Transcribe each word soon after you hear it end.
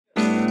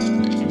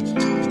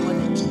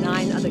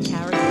the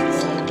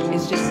characters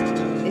is just,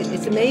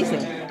 it's amazing.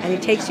 And he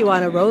takes you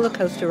on a roller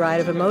coaster ride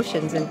of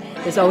emotions, and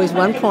there's always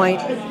one point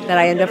that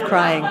I end up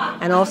crying.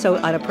 And also,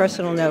 on a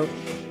personal note,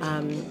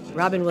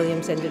 Robin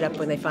Williams ended up,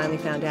 when they finally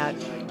found out,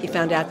 he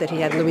found out that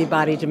he had Lewy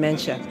body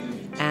dementia,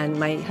 and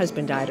my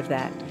husband died of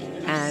that.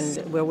 And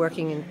we're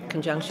working in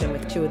conjunction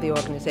with two of the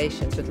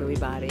organizations with Lewy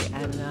body,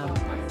 and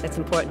that's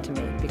important to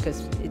me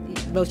because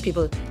most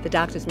people, the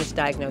doctors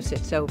misdiagnose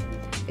it. So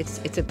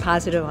it's a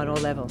positive on all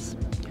levels.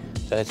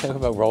 So I talk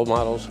about role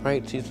models,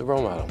 right? She's the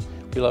role model.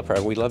 We love her,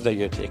 and we love that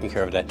you're taking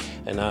care of that.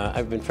 And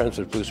I've been friends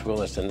with Bruce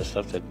Willis and the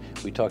stuff that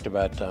we talked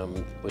about,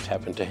 what's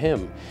happened to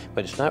him.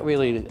 But it's not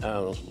really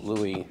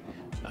Lewy.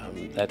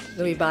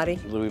 Lewy body?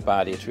 Lewy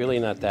body. It's really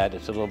not that.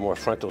 It's a little more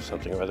frontal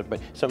something or other. But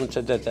someone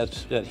said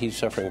that he's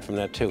suffering from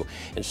that too.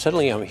 And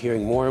suddenly I'm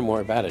hearing more and more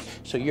about it.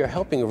 So you're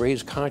helping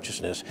raise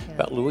consciousness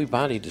about Lewy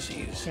body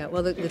disease. Yeah,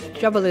 well, the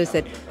trouble is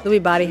that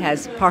Lewy body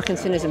has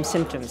Parkinsonism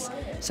symptoms.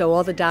 So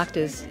all the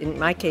doctors, in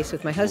my case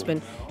with my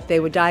husband, they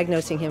were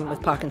diagnosing him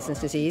with Parkinson's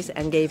disease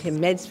and gave him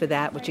meds for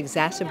that, which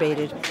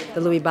exacerbated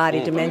the Lewy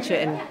body dementia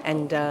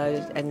and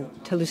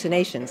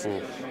hallucinations.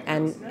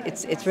 And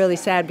it's really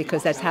sad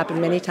because that's happened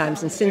many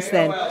times. And since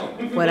then,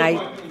 when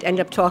I end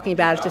up talking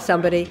about it to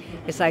somebody,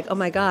 it's like, oh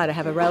my God, I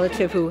have a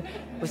relative who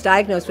was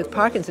diagnosed with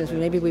Parkinson's.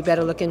 Maybe we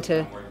better look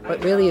into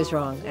what really is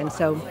wrong. And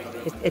so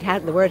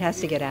the word has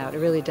to get out. It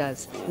really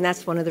does. And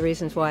that's one of the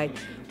reasons why,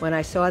 when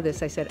I saw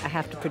this, I said I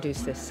have to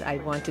produce this. I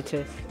wanted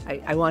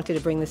to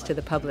bring this to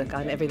the public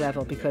on every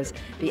level because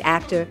the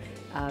actor,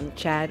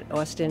 Chad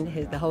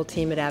Austin, the whole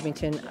team at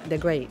Abington, they're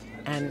great.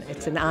 And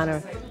it's an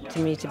honor to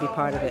me to be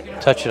part of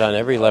it. Touched it on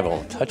every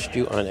level. Touched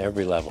you on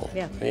every level.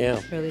 Yeah.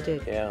 Really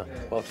did. Yeah.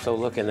 Well, so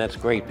look, and that's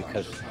great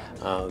because,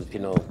 you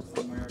know,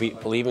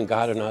 believe in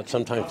God or not,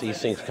 sometimes these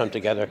things come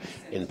together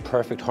in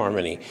perfect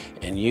harmony.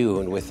 And you,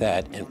 and with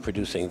that, and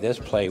producing this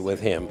play with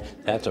him,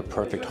 that's a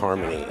perfect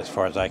harmony as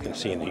far as I can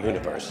see in the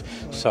universe.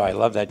 So I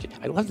love that.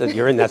 I love that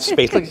you're in that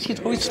space. Look, she's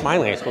always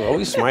smiling.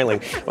 Always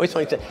smiling. Always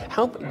smiling.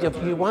 How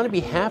you want to be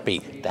happy?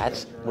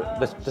 That's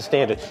the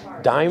standard.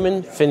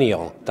 Diamond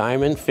finial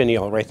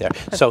right there.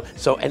 So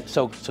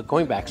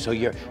going back, so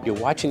you're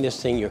watching this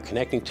thing, you're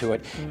connecting to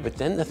it, but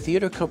then the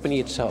theater company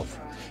itself.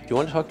 Do you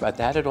want to talk about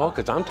that at all?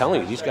 Because I'm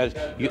telling you, these guys,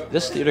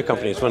 this theater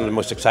company is one of the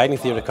most exciting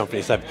theater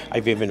companies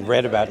I've even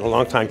read about in a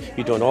long time.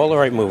 You're doing all the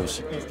right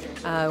moves.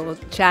 Well,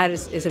 Chad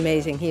is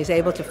amazing. He is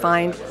able to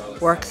find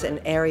works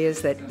and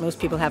areas that most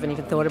people haven't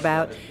even thought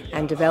about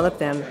and develop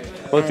them.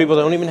 Most people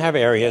don't even have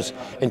areas,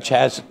 and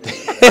Chad's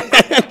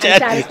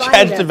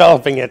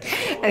developing it.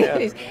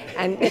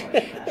 And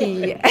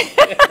he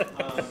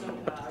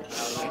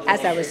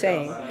as I was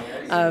saying,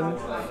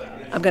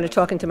 I'm going to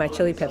talk into my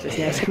chili peppers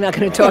next. I'm not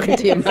going to talk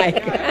into your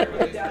mic.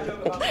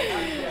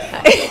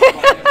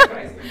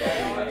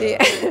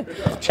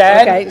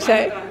 Chad?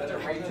 Okay,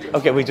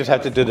 okay, we just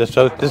have to do this.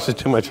 So this is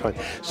too much fun.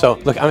 So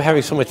look, I'm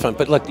having so much fun.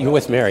 But look, you're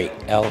with Merrie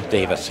L.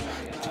 Davis.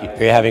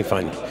 You're having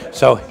fun.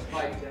 So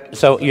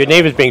your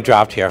name is being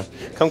dropped here.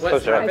 Come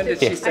closer. Did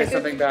she say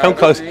something bad? Come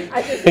close.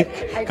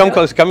 Come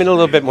close. Come in a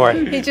little bit more.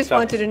 He just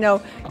wanted to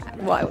know,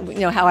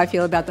 how I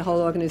feel about the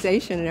whole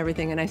organization and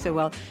everything. And I said,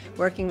 well,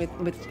 working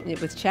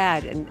with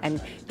Chad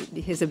and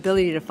his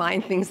ability to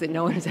find things that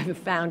no one has ever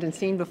found and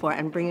seen before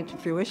and bring it to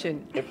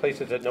fruition. In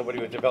places that nobody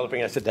was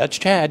developing. I said, that's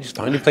Chad. Just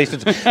finding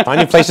places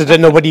that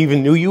nobody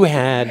even knew you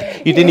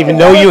had. You didn't even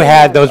know you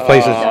had those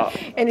places.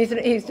 And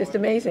he's just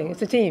amazing.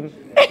 It's a team.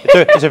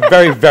 It's a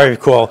very, very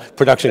cool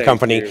production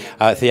company,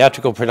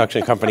 theatrical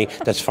production company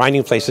that's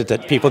finding places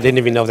that people didn't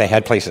even know they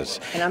had places.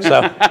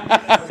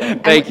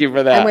 Thank you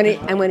for that.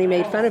 And when he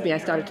made fun of me, I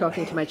started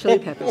talking to my chili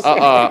peppers.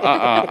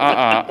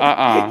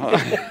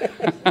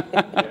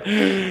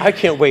 I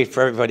can't wait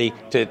for everybody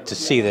to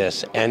see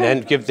this and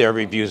then give their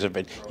reviews of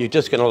it. You're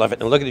just going to love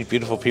it. And look at these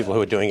beautiful people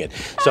who are doing it.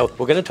 So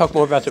we're going to talk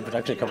more about the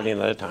production company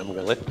another time.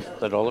 We're going to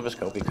let all of us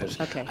go because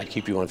I'd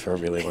keep you on for a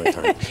really long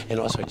time. And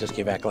also, I just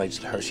give accolades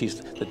to her.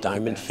 She's the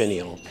Diamond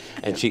Finial.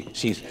 And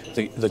she's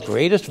the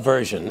greatest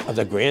version of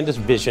the grandest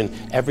vision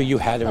ever you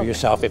had of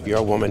yourself. If you're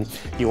a woman,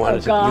 you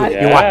want to.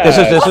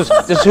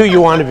 This is who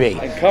you want to be.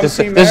 This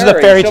is the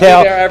fairy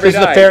tale. This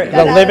is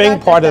the living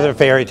part of the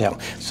fairy tale.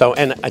 So,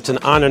 and it's an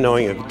honor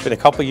knowing you. It's been a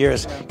couple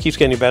years. Keeps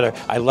getting better.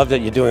 I love that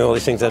you're doing all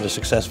these things that are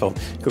successful.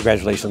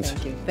 Congratulations.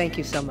 Thank you. Thank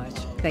you so much.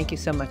 Thank you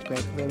so much, Greg.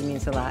 It really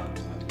means a lot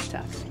to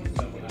us.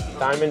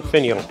 Diamond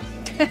Finial.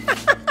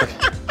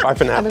 Bye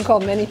for now. I've been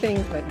called many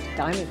things, but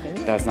Diamond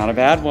Finial. That's not a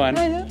bad one.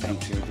 I know.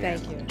 Thank you.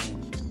 Thank you.